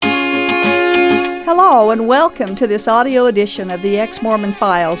Hello and welcome to this audio edition of the Ex-Mormon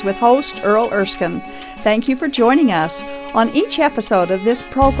Files with host Earl Erskine. Thank you for joining us. On each episode of this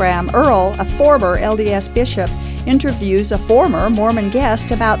program, Earl, a former LDS bishop, interviews a former Mormon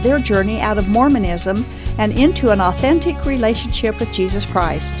guest about their journey out of Mormonism and into an authentic relationship with Jesus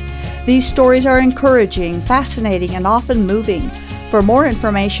Christ. These stories are encouraging, fascinating, and often moving. For more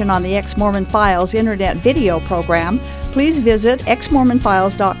information on the Ex-Mormon Files internet video program, please visit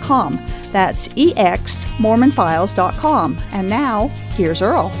exmormonfiles.com. That's exmormonfiles.com. And now, here's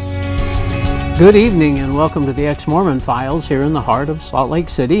Earl. Good evening and welcome to the Ex-Mormon Files here in the heart of Salt Lake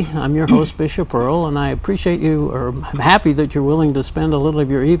City. I'm your host, Bishop Earl, and I appreciate you, or I'm happy that you're willing to spend a little of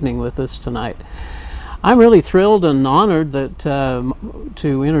your evening with us tonight. I'm really thrilled and honored that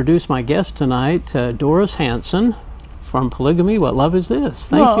to introduce my guest tonight, Doris Hanson from Polygamy. What Love Is This?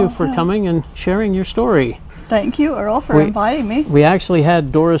 Thank you for coming and sharing your story. Thank you, Earl, for inviting me. We actually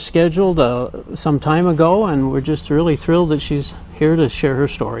had Doris scheduled some time ago, and we're just really thrilled that she's here to share her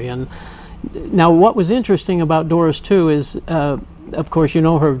story. And now, what was interesting about Doris, too, is, of course, you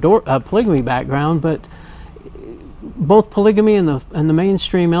know her polygamy background, but both polygamy and the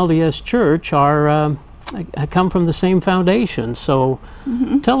mainstream LDS Church are come from the same foundation. So,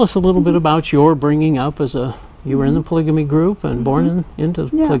 tell us a little bit about your bringing up as you were in the polygamy group and born into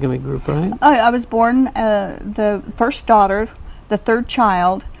the polygamy group, right? I was born the first daughter, the third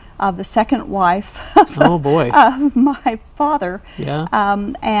child of the second wife of my father. Yeah.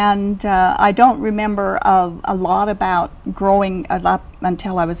 And I don't remember a lot about growing up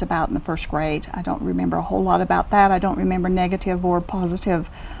until I was about in the first grade. I don't remember a whole lot about that. I don't remember negative or positive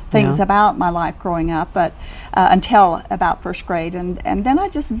things about my life growing up, but until about first grade, and then I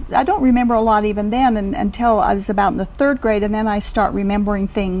don't remember a lot even then, until I was about in the third grade, and then I start remembering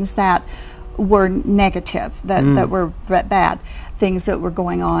things that were negative, that were bad, things that were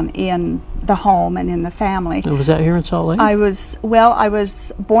going on in the home and in the family. And was that here in Salt Lake? I was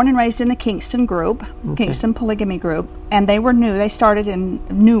born and raised in the Kingston group, Kingston polygamy group, and they were new. They started then.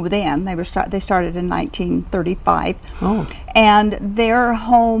 They started in 1935. Oh. And their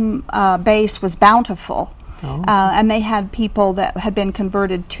home base was Bountiful. Oh. And they had people that had been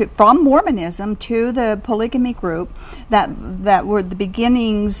converted from Mormonism to the polygamy group that were the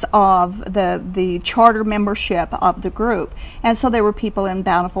beginnings of the charter membership of the group. And so there were people in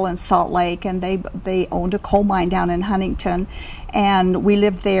Bountiful and Salt Lake, and they owned a coal mine down in Huntington, and we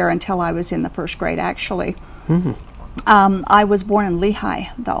lived there until I was in the first grade, actually. Mm-hmm. I was born in Lehigh,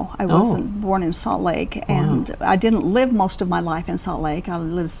 though. I wasn't born in Salt Lake, and I didn't live most of my life in Salt Lake. I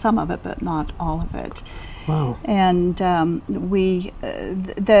lived some of it, but not all of it. Wow. And the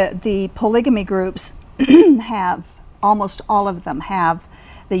polygamy groups have, almost all of them have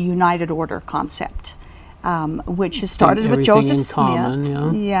the United Order concept, which has started with Joseph Smith. Common,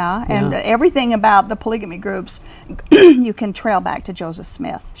 and everything about the polygamy groups you can trail back to Joseph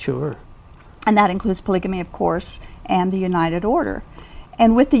Smith. Sure. And that includes polygamy, of course, and the United Order.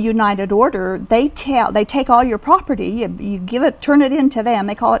 And with the United Order, they take all your property, you turn it into them.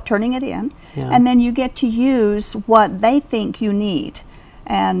 They call it turning it in, and then you get to use what they think you need.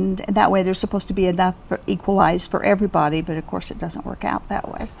 And that way, there's supposed to be enough equalized for everybody, but of course, it doesn't work out that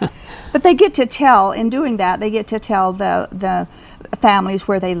way. But they get to tell, in doing that, they get to tell the families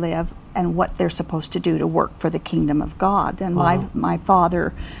where they live and what they're supposed to do to work for the kingdom of God. And my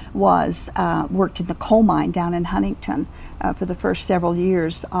father worked in the coal mine down in Huntington for the first several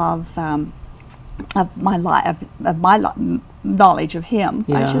years of my knowledge of him,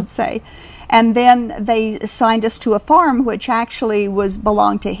 I should say. And then they assigned us to a farm which actually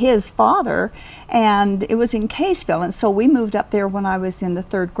belonged to his father, and it was in Caseville. And so we moved up there when I was in the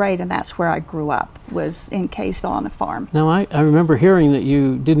third grade, and that's where I grew up, was in Caseville on a farm. Now, I remember hearing that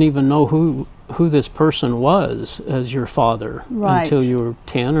you didn't even know who this person was as your father until you were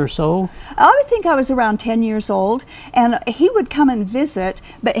 10 or so? I would think I was around 10 years old, and he would come and visit,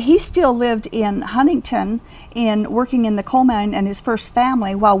 but he still lived in Huntington working in the coal mine and his first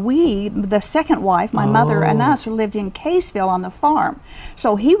family, while we, the second wife, my mother and us, lived in Caseville on the farm.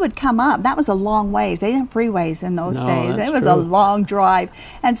 So he would come up. That was a long ways. They didn't have freeways in those days. It was a long drive.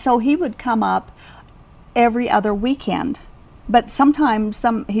 And so he would come up every other weekend. But sometimes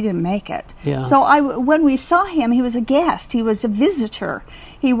he didn't make it. Yeah. So when we saw him, he was a guest. He was a visitor.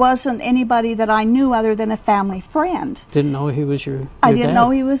 He wasn't anybody that I knew other than a family friend. Didn't know he was your dad? I didn't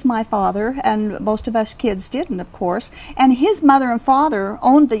know he was my father, and most of us kids didn't, of course. And his mother and father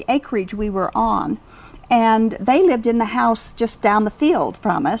owned the acreage we were on. And they lived in the house just down the field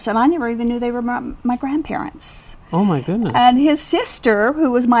from us, and I never even knew they were my grandparents. Oh, my goodness. And his sister,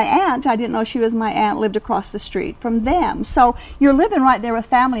 who was my aunt, I didn't know she was my aunt, lived across the street from them. So you're living right there with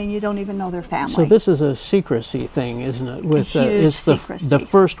family, and you don't even know their family. So this is a secrecy thing, isn't it? With huge secrecy. The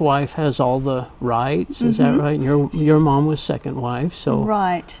first wife has all the rights, is that right? And your mom was second wife, so...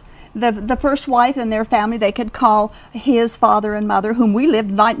 Right. The first wife and their family, they could call his father and mother, whom we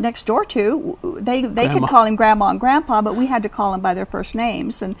lived right next door to, they could call him Grandma and Grandpa, but we had to call him by their first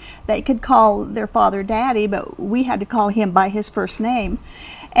names. And they could call their father Daddy, but we had to call him by his first name.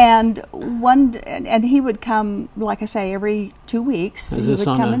 And he would come, like I say, every 2 weeks. He would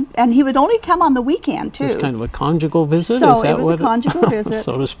come and he would only come on the weekend too. It's kind of a conjugal visit. So is that it was a conjugal visit,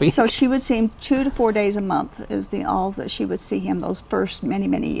 so to speak. So she would see him 2 to 4 days a month. Is all that she would see him those first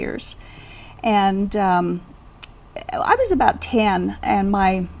many years. And I was about 10, and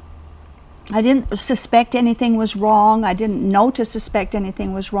I didn't suspect anything was wrong. I didn't know to suspect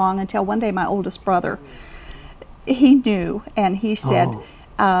anything was wrong until one day my oldest brother, he knew, and he said.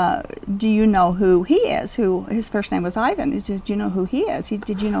 Do you know who he is? Who his first name was Ivan. He says, do you know who he is?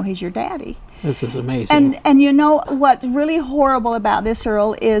 Did you know he's your daddy? This is amazing. And you know what's really horrible about this,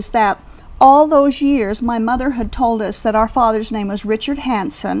 Earl, is that all those years my mother had told us that our father's name was Richard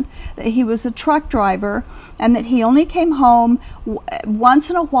Hanson, that he was a truck driver, and that he only came home once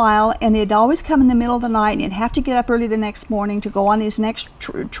in a while, and he'd always come in the middle of the night, and he'd have to get up early the next morning to go on his next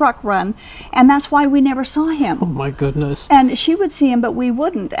truck run, and that's why we never saw him. Oh my goodness. And she would see him, but we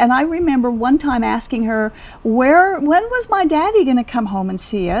wouldn't. And I remember one time asking her, when was my daddy going to come home and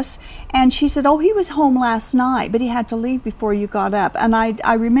see us? And she said, oh, he was home last night, but he had to leave before you got up. And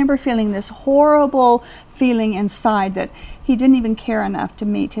I remember feeling this horrible feeling inside that he didn't even care enough to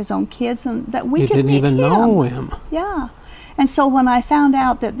meet his own kids, and that we could meet him. You didn't even know him. Yeah. And so when I found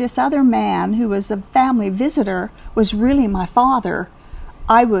out that this other man, who was a family visitor, was really my father,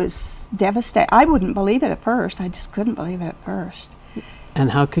 I was devastated. I wouldn't believe it at first. I just couldn't believe it at first.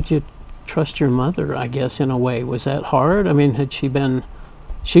 And how could you trust your mother, I guess, in a way? Was that hard? I mean, had she been...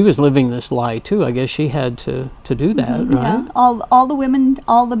 She was living this lie too. I guess she had to do that, right? Yeah. All the women,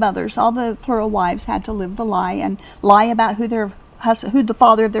 all the mothers, all the plural wives had to live the lie and lie about who the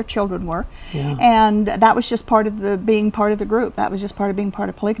father of their children were. Yeah. And that was just part of being part of the group. That was just part of being part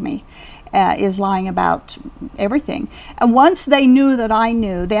of polygamy. Is lying about everything. And once they knew that I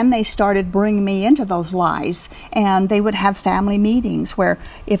knew, then they started bringing me into those lies. And they would have family meetings where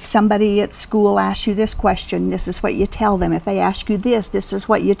if somebody at school asks you this question, this is what you tell them. If they ask you this is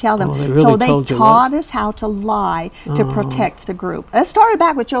what you tell them. Oh, they really so they taught us how to lie to protect the group. That started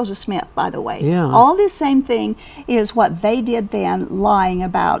back with Joseph Smith, by the way. Yeah. All this same thing is what they did then, lying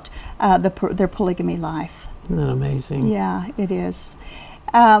about their polygamy life. Isn't that amazing? Yeah, it is.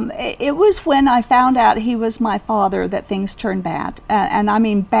 It was when I found out he was my father that things turned bad. And I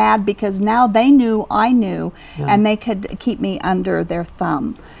mean bad because now they knew I knew, and they could keep me under their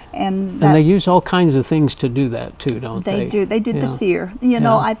thumb. And they use all kinds of things to do that too, don't they? They do. They did the fear. You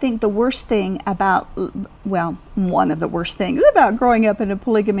know, I think the worst thing about, well, one of the worst things about growing up in a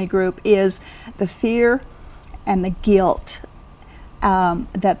polygamy group is the fear and the guilt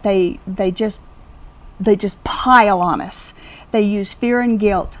that they just pile on us. They use fear and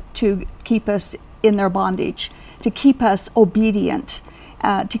guilt to keep us in their bondage, to keep us obedient,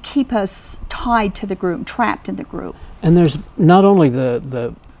 to keep us tied to the group, trapped in the group. And there's not only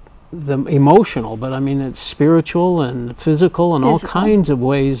the emotional, but I mean it's spiritual and physical and all kinds of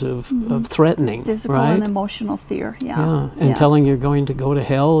ways of threatening. Physical and emotional fear, and telling you're going to go to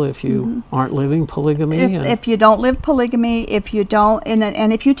hell if you aren't living polygamy. If you don't live polygamy, if you don't,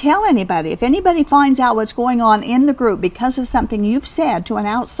 and if you tell anybody, if anybody finds out what's going on in the group because of something you've said to an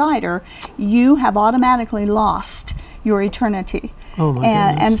outsider, you have automatically lost your eternity. Oh my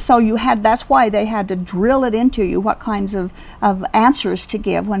goodness. And so that's why they had to drill it into you what kinds of answers to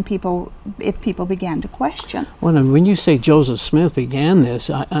give if people began to question. When you say Joseph Smith began this,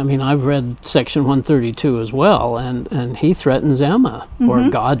 I mean, I've read section 132 as well, and he threatens Emma, or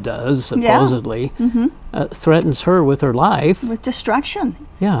God does, supposedly, threatens her with her life. With destruction.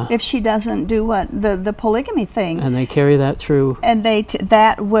 Yeah. If she doesn't do the polygamy thing. And they carry that through. And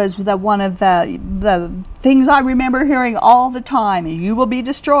that was one of the things I remember hearing all the time. You will be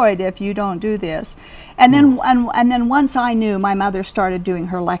destroyed if you don't do this. And then and then once I knew, my mother started doing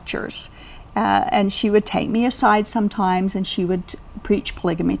her lectures. And she would take me aside sometimes, and she would preach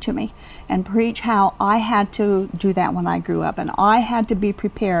polygamy to me and preach how I had to do that when I grew up, and I had to be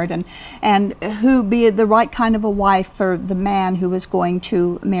prepared and who be the right kind of a wife for the man who was going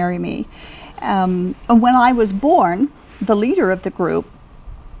to marry me. And when I was born, the leader of the group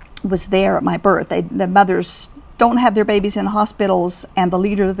was there at my birth. The mothers don't have their babies in hospitals, and the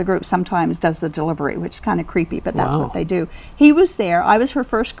leader of the group sometimes does the delivery, which is kind of creepy, but that's what they do. He was there. I was her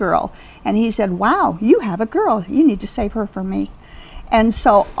first girl, and he said, "Wow, you have a girl. You need to save her for me." And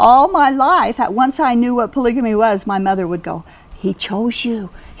so all my life, once I knew what polygamy was, my mother would go, "He chose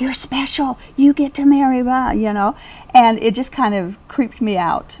you. You're special. You get to marry," you know. And it just kind of creeped me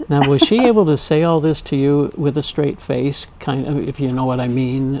out. Now, was she able to say all this to you with a straight face, kind of, if you know what I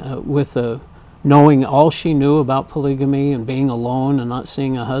mean, with knowing all she knew about polygamy and being alone and not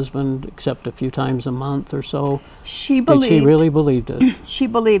seeing a husband except a few times a month or so? Did she really believe it? She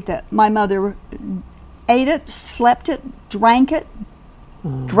believed it. My mother ate it, slept it, drank it,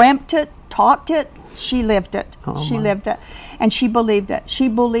 dreamt it, talked it. She lived it. She lived it. And she believed it. She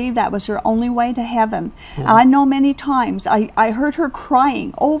believed that was her only way to heaven. Yeah. I know many times I heard her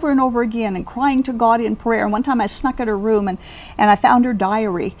crying over and over again and crying to God in prayer. And one time I snuck at her room and I found her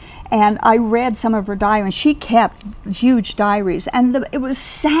diary. And I read some of her diary. And she kept huge diaries. And it was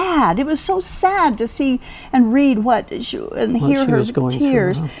sad. It was so sad to see and read and hear her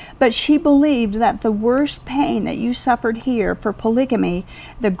tears. Through, huh? But she believed that the worst pain that you suffered here for polygamy,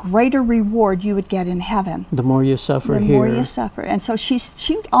 the greater reward you would get in heaven. The more you suffer here. The more you suffer. And so she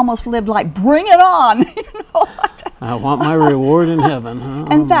almost lived like, bring it on. You know? I want my reward in heaven. Huh?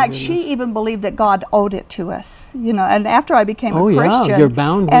 In fact, she even believed that God owed it to us. You know, and after I became a Christian, yeah, you're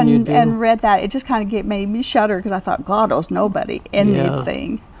bound when you do. And read that, it just kind of made me shudder because I thought God owes nobody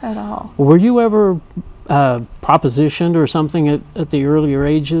anything at all. Were you ever propositioned or something at the earlier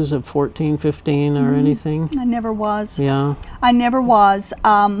ages of 14, 15 or anything? I never was. Yeah. I never was.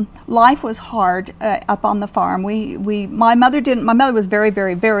 Life was hard up on the farm. My mother was very,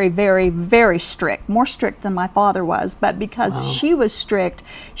 very, very, very, very strict, more strict than my father was, but because she was strict,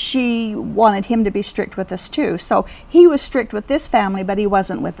 she wanted him to be strict with us too. So he was strict with this family, but he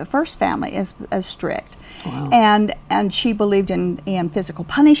wasn't with the first family as strict. Wow. And she believed in physical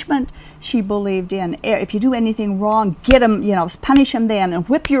punishment. She believed in, if you do anything wrong, get him, punish him then, and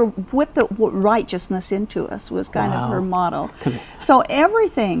whip the righteousness into us was kind of her motto. So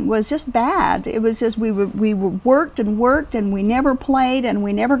everything was just bad. It was just we worked and worked, and we never played, and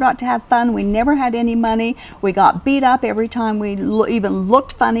we never got to have fun. We never had any money. We got beat up every time we even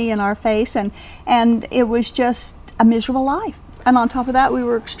looked funny in our face, and it was just a miserable life. And on top of that, we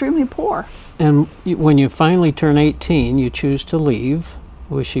were extremely poor. And when you finally turn 18, you choose to leave.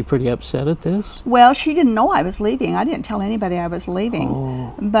 Was she pretty upset at this? Well, she didn't know I was leaving. I didn't tell anybody I was leaving.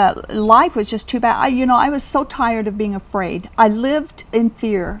 Oh. But life was just too bad. I was so tired of being afraid. I lived in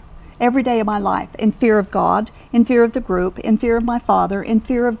fear every day of my life, in fear of God, in fear of the group, in fear of my father, in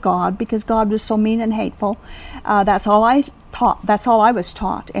fear of God, because God was so mean and hateful. That's all I was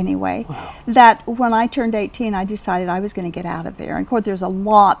taught anyway. Wow. That when I turned 18, I decided I was going to get out of there. And of course, there's a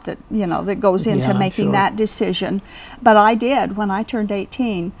lot that that goes into making that decision. But I did. When I turned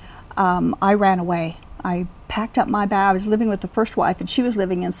 18, I ran away. I packed up my bag. I was living with the first wife, and she was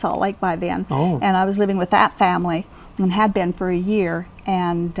living in Salt Lake by then. Oh. And I was living with that family, and had been for a year.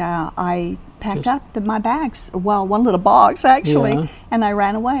 And I packed up my bags. Well, one little box actually, and I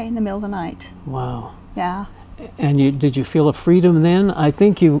ran away in the middle of the night. Wow. Yeah. And did you feel a freedom then? I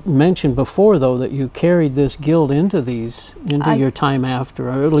think you mentioned before, though, that you carried this guilt into your time after,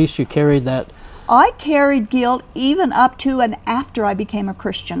 or at least you carried that. I carried guilt even up to and after I became a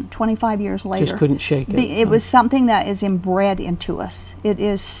Christian, 25 years later. Just couldn't shake it. It was something that is inbred into us. It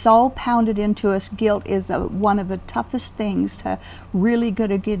is so pounded into us. Guilt is one of the toughest things to really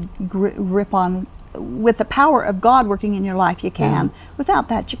get a good grip on. With the power of God working in your life, you can. Yeah. Without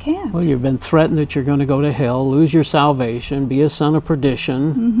that, you can't. Well, you've been threatened that you're going to go to hell, lose your salvation, be a son of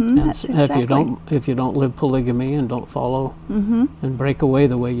perdition. Mm-hmm, that's exactly. If you don't live polygamy and don't follow and break away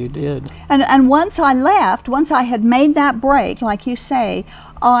the way you did. And once I left, once I had made that break, like you say,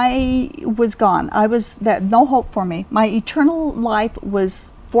 I was gone. No hope for me. My eternal life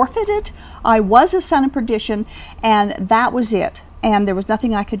was forfeited. I was a son of perdition, and that was it. And there was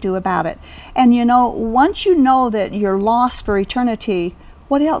nothing I could do about it. And once you know that you're lost for eternity,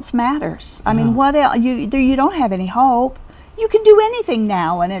 what else matters? I mean, what else? You don't have any hope. You can do anything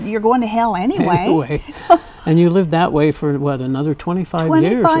now, and you're going to hell anyway. And you lived that way for, another 25 years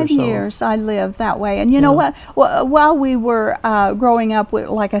or so? 25 years I lived that way. And you know what? While we were growing up,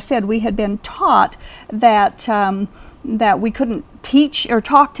 like I said, we had been taught that we couldn't teach or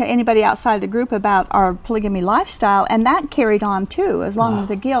talk to anybody outside the group about our polygamy lifestyle, and that carried on too, as long as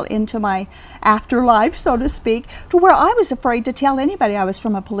the guilt into my afterlife, so to speak, to where I was afraid to tell anybody I was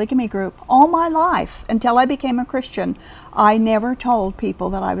from a polygamy group. All my life, until I became a Christian, I never told people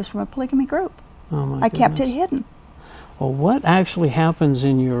that I was from a polygamy group. Oh my I kept it hidden. Well, what actually happens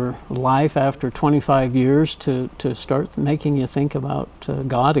in your life after 25 years to start making you think about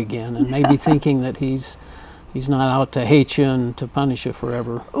God again, and maybe thinking that He's not out to hate you and to punish you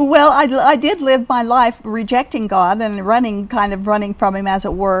forever? Well, I did live my life rejecting God and running from Him, as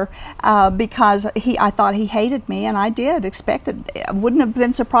it were, because I thought He hated me, and I did expect it. I wouldn't have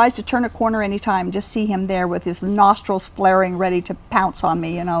been surprised to turn a corner any time, just see Him there with His nostrils flaring, ready to pounce on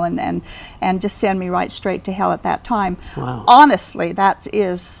me, and just send me right straight to hell at that time. Wow. Honestly, that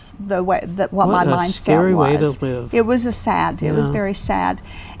is the way what my mindset was. Scary way to live. It was sad. It was very sad,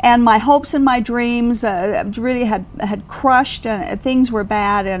 and my hopes and my dreams really had crushed, and things were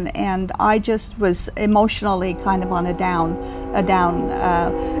bad, and I just was emotionally kind of on a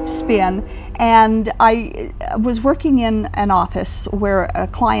down spin. And I was working in an office where a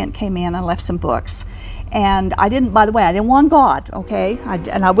client came in and left some books. And I didn't want God, okay?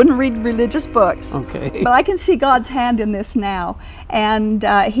 And I wouldn't read religious books. Okay. But I can see God's hand in this now. And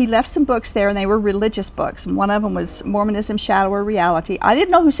he left some books there, and they were religious books. And one of them was Mormonism, Shadow or Reality. I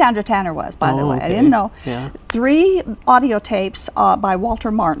didn't know who Sandra Tanner was, by the way. Okay. I didn't know. Yeah. 3 audio tapes by Walter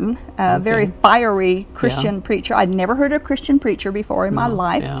Martin, a very fiery Christian preacher. I'd never heard a Christian preacher before in my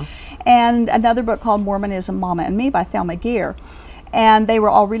life. Yeah. And another book called Mormonism, Mama and Me by Thelma Gear. And they were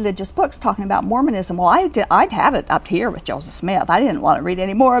all religious books talking about Mormonism. Well, I'd had it up here with Joseph Smith. I didn't want to read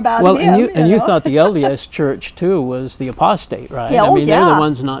any more about him. Well, and you thought the LDS Church, too, was the apostate, right? Yeah, they're the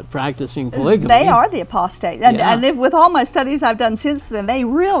ones not practicing polygamy. They are the apostate. And with all my studies I've done since then, they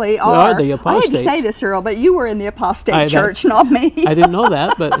really are. The apostates. I hate to say this, Earl, but you were in the apostate church, not me. I didn't know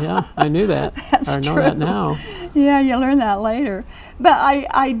that, but yeah, I knew that. That's I know true. that now. Yeah, you learn that later. But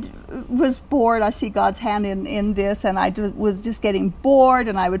I was bored. I see God's hand in this, and I was just getting bored,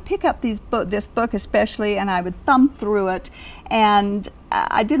 and I would pick up this book especially, and I would thumb through it, and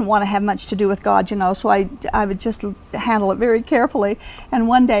I didn't want to have much to do with God, so I would just handle it very carefully. And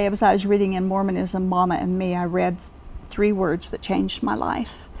one day, as I was reading in Mormonism, Mama and Me, I read 3 words that changed my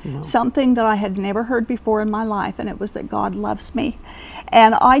life. No. Something that I had never heard before in my life, and it was that God loves me.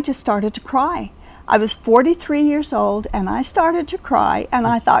 And I just started to cry. I was 43 years old, and I started to cry, and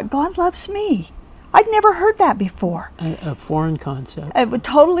I thought, God loves me. I'd never heard that before. A foreign concept. It was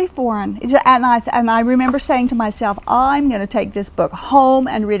totally foreign. And I remember saying to myself, I'm going to take this book home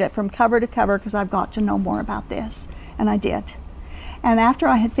and read it from cover to cover, because I've got to know more about this. And I did. And after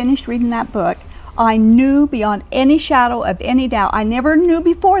I had finished reading that book, I knew beyond any shadow of any doubt, I never knew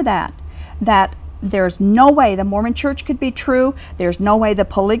before that there's no way the Mormon Church could be true. There's no way the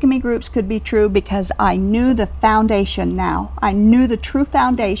polygamy groups could be true, because I knew the foundation now. I knew the true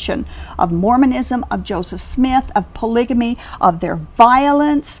foundation of Mormonism, of Joseph Smith, of polygamy, of their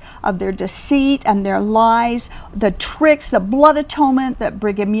violence, of their deceit and their lies, the tricks, the blood atonement that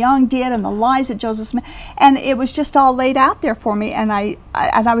Brigham Young did, and the lies that Joseph Smith, and it was just all laid out there for me, and I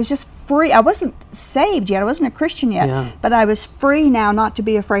was just free. I wasn't saved yet. I wasn't a Christian yet, but I was free now not to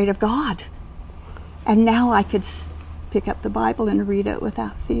be afraid of God. And now I could pick up the Bible and read it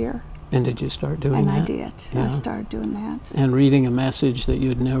without fear. And did you start doing that? And I did. Yeah. I started doing that. And reading a message that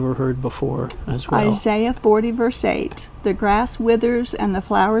you'd never heard before as well. Isaiah 40, verse 8. The grass withers and the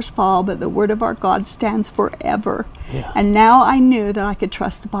flowers fall, but the word of our God stands forever. Yeah. And now I knew that I could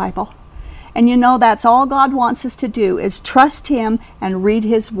trust the Bible. And that's all God wants us to do, is trust Him and read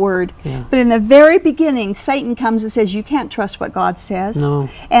His Word. Yeah. But in the very beginning, Satan comes and says, you can't trust what God says. No.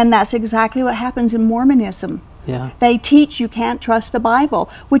 And that's exactly what happens in Mormonism. Yeah. They teach you can't trust the Bible,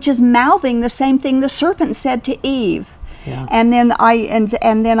 which is mouthing the same thing the serpent said to Eve. Yeah. And then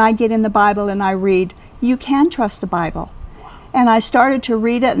I get in the Bible and I read, you can trust the Bible. And I started to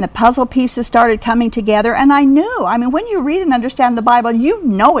read it, and the puzzle pieces started coming together, and I knew. I mean, when you read and understand the Bible, you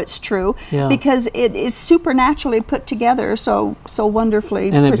know it's true, because it is supernaturally put together so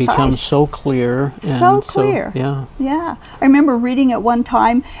wonderfully and it precise. Becomes so clear. So clear. Yeah. I remember reading it one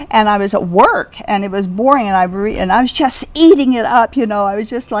time, and I was at work, and it was boring, and I was just eating it up, I was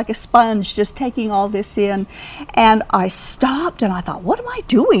just like a sponge, just taking all this in. And I stopped, and I thought, what am I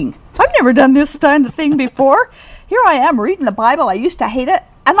doing? I've never done this kind of thing before. Here I am reading the Bible. I used to hate it,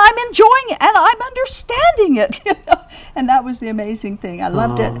 and I'm enjoying it, and I'm understanding it. And that was the amazing thing. I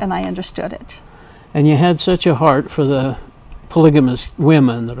loved it, and I understood it. And you had such a heart for the polygamous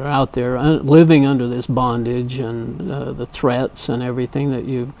women that are out there living under this bondage and the threats and everything, that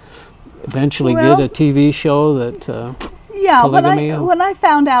you eventually did a TV show that... Yeah, when I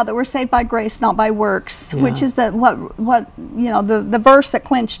found out that we're saved by grace, not by works, which is the verse that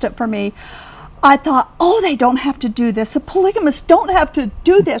clinched it for me. I thought, oh, they don't have to do this. The polygamists don't have to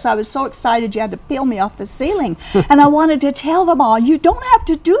do this. I was so excited you had to peel me off the ceiling. And I wanted to tell them all, you don't have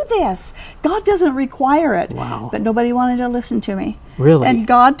to do this. God doesn't require it. Wow. But nobody wanted to listen to me. Really? And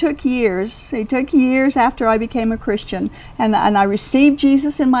God took years. He took years after I became a Christian. And I received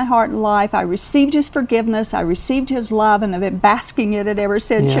Jesus in my heart and life. I received his forgiveness. I received his love, and I've been basking in it ever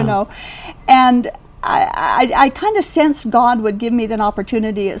since, you know. And I kind of sensed God would give me an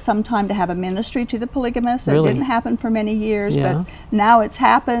opportunity at some time to have a ministry to the polygamists. It didn't happen for many years, but now it's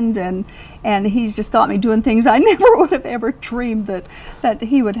happened, and he's just got me doing things I never would have ever dreamed that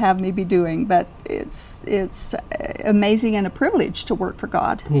he would have me be doing. But it's amazing and a privilege to work for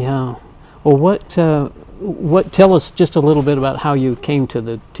God. Yeah. Well, what tell us just a little bit about how you came to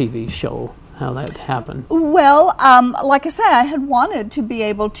the TV show. How that happened? Well, like I said, I had wanted to be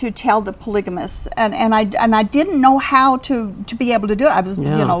able to tell the polygamists, and I didn't know how to be able to do it. I was, you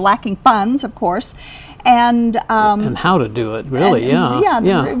know, lacking funds, of course, and how to do it, really,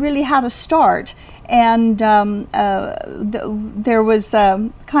 really how to start. And there was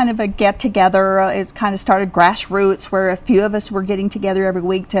kind of a get-together. It's kind of started grassroots, where a few of us were getting together every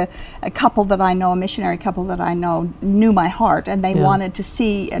week. To a couple that I know, a missionary couple that I know, knew my heart, and they wanted to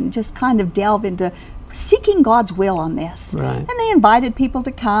see and just kind of delve into seeking God's will on this. Right. And they invited people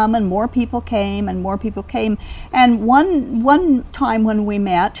to come, and more people came, and more people came. And one time when we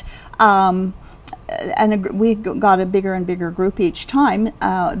met, and we got a bigger and bigger group each time,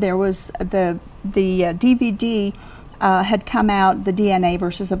 there was the DVD had come out, the DNA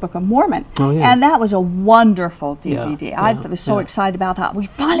versus the Book of Mormon. And that was a wonderful DVD. I was so excited about that. We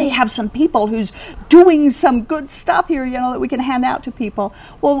finally have some people who's doing some good stuff here, you know, that we can hand out to people.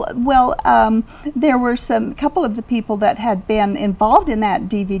 Well, there were a couple of the people that had been involved in that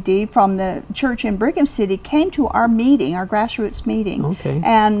DVD from the church in Brigham City came to our meeting, our grassroots meeting.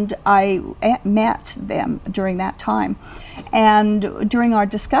 And I met them during that time. And during our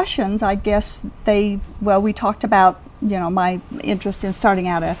discussions, I guess we talked about, you know, my interest in starting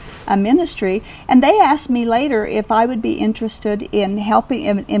out a ministry, and they asked me later if I would be interested in helping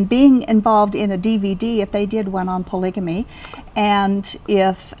in being involved in a DVD if they did one on polygamy, and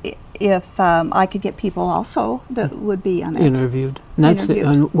if I could get people also that would be on it. Interviewed. And that's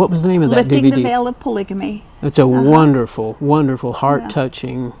and what was the name of that Lifting DVD? the Veil of Polygamy. It's a wonderful, wonderful,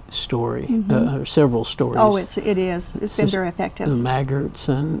 heart-touching story. Several stories. Oh, it is. It's been very effective. The Maggarts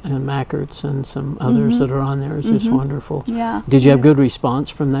and Mackarts and some others that are on there. It's just wonderful. Yeah. Did you have good response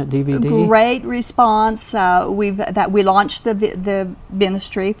from that DVD? Great response. We launched the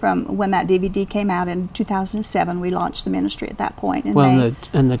ministry from when that DVD came out in 2007. We launched the ministry at that point. In May.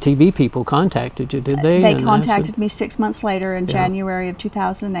 And the TV people contacted you, did they? They contacted me 6 months later in January of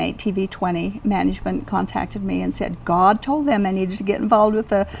 2008. TV20 management contacted me and said God told them they needed to get involved with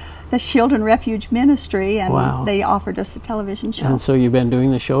the Shield and Refuge ministry, and they offered us a television show. And so you've been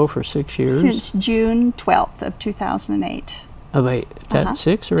doing the show for 6 years? Since June 12th of 2008. Of 8?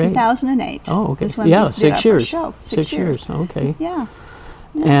 6 or 8? 2008. Oh, okay. Is when we 6 years. Show. 6 years. Okay. Yeah.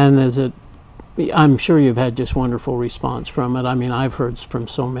 And I'm sure you've had just wonderful response from it. I mean, I've heard from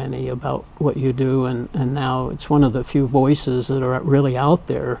so many about what you do, and now it's one of the few voices that are really out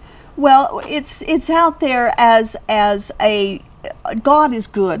there. Well, it's out there as a God is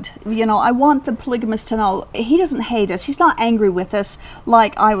good. You know, I want the polygamist to know he doesn't hate us. He's not angry with us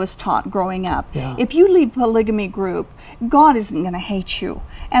like I was taught growing up. Yeah. If you leave polygamy group, God isn't going to hate you.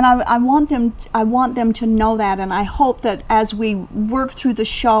 And I want them to know that, and I hope that as we work through the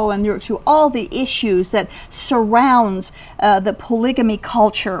show and work through all the issues that surrounds the polygamy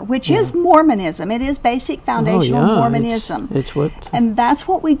culture, which is Mormonism. It is basic foundational Mormonism. It's what, and that's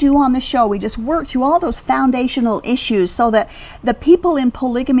what we do on the show. We just work through all those foundational issues so that the people in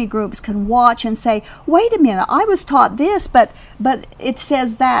polygamy groups can watch and say, wait a minute, I was taught this, but it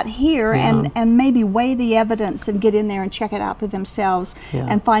says that here, and maybe weigh the evidence and get in there and check it out for themselves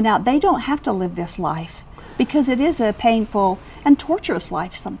and find out they don't have to live this life, because it is a painful and torturous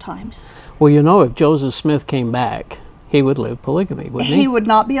life sometimes. Well, you know, if Joseph Smith came back, he would live polygamy, wouldn't he? He would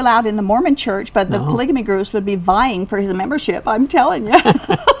not be allowed in the Mormon church, but the polygamy groups would be vying for his membership, I'm telling you.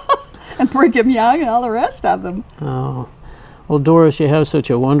 And Brigham Young and all the rest of them. Oh. Well, Doris, you have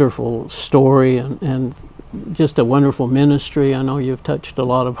such a wonderful story and just a wonderful ministry. I know you've touched a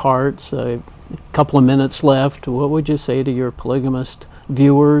lot of hearts. A couple of minutes left. What would you say to your polygamist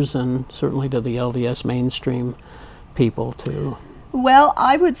viewers, and certainly to the LDS mainstream people too? Well,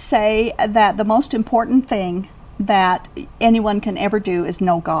 I would say that the most important thing that anyone can ever do is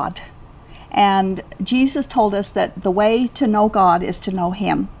know God. And Jesus told us that the way to know God is to know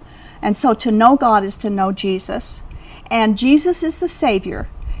Him. And so to know God is to know Jesus. And Jesus is the Savior.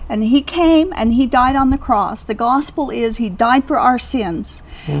 And he came and he died on the cross. The gospel is he died for our sins.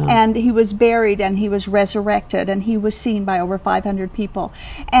 Yeah. And he was buried and he was resurrected and he was seen by over 500 people.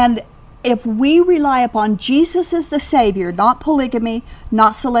 And if we rely upon Jesus as the Savior, not polygamy,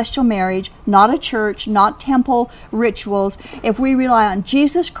 not celestial marriage, not a church, not temple rituals, if we rely on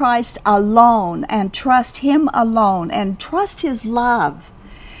Jesus Christ alone and trust Him alone and trust His love,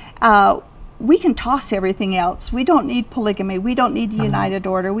 we can toss everything else. We don't need polygamy. We don't need the United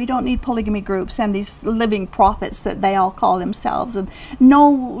Order. We don't need polygamy groups and these living prophets that they all call themselves. And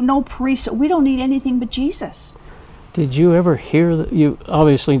no priest. We don't need anything but Jesus. Did you ever hear, you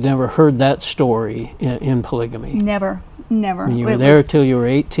obviously never heard that story in polygamy? Never. And you were there till you were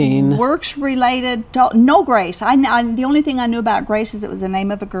 18? Works related, no grace. The only thing I knew about grace is it was the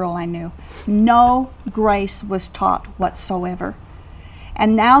name of a girl I knew. No grace was taught whatsoever.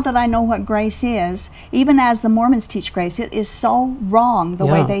 And now that I know what grace is, even as the Mormons teach grace, it is so wrong the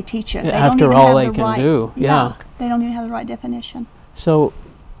way they teach it. They After all they can do. Yeah. They don't even have the right definition. So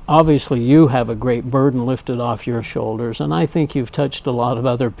obviously you have a great burden lifted off your shoulders, and I think you've touched a lot of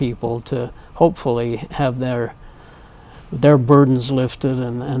other people to hopefully have their burdens lifted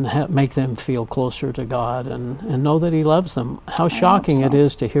and make them feel closer to God and know that He loves them. How shocking it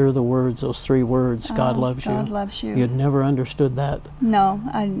is to hear the words, those 3 words, God loves you. God loves you. You'd never understood that. No,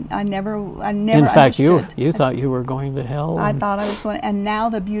 I never In fact, understood. you thought you were going to hell. I thought I was going, and now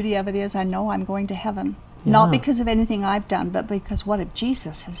the beauty of it is I know I'm going to heaven. Yeah. Not because of anything I've done, but because what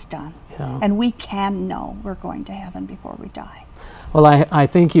Jesus has done. Yeah. And we can know we're going to heaven before we die. Well, I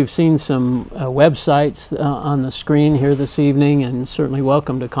think you've seen some websites on the screen here this evening, and certainly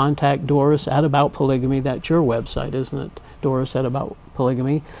welcome to contact Doris at About Polygamy. That's your website, isn't it? Doris at About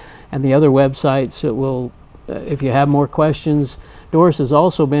Polygamy. And the other websites that will, if you have more questions, Doris has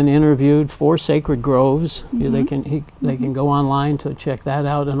also been interviewed for Sacred Groves. Mm-hmm. They can go online to check that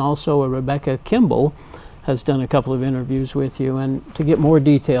out. And also Rebecca Kimball has done a couple of interviews with you. And to get more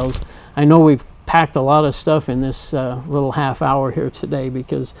details, I know we've packed a lot of stuff in this little half hour here today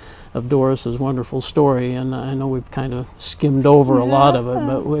because of Doris's wonderful story, and I know we've kind of skimmed over a lot of it,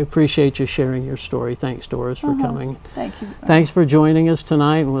 but we appreciate you sharing your story. Thanks, Doris, for coming. Thank you. Thanks for joining us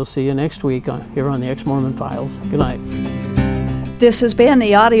tonight, and we'll see you next week here on the Ex-Mormon Files. Good night. This has been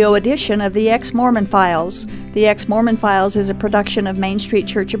the audio edition of the Ex-Mormon Files. The Ex-Mormon Files is a production of Main Street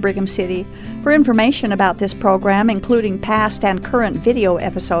Church of Brigham City. For information about this program, including past and current video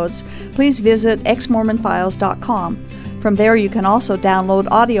episodes, please visit exmormonfiles.com. From there you can also download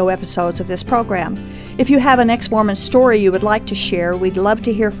audio episodes of this program. If you have an Ex-Mormon story you would like to share, we'd love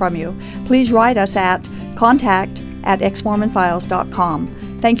to hear from you. Please write us at contact@exmormonfiles.com.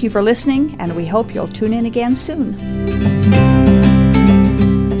 Thank you for listening, and we hope you'll tune in again soon.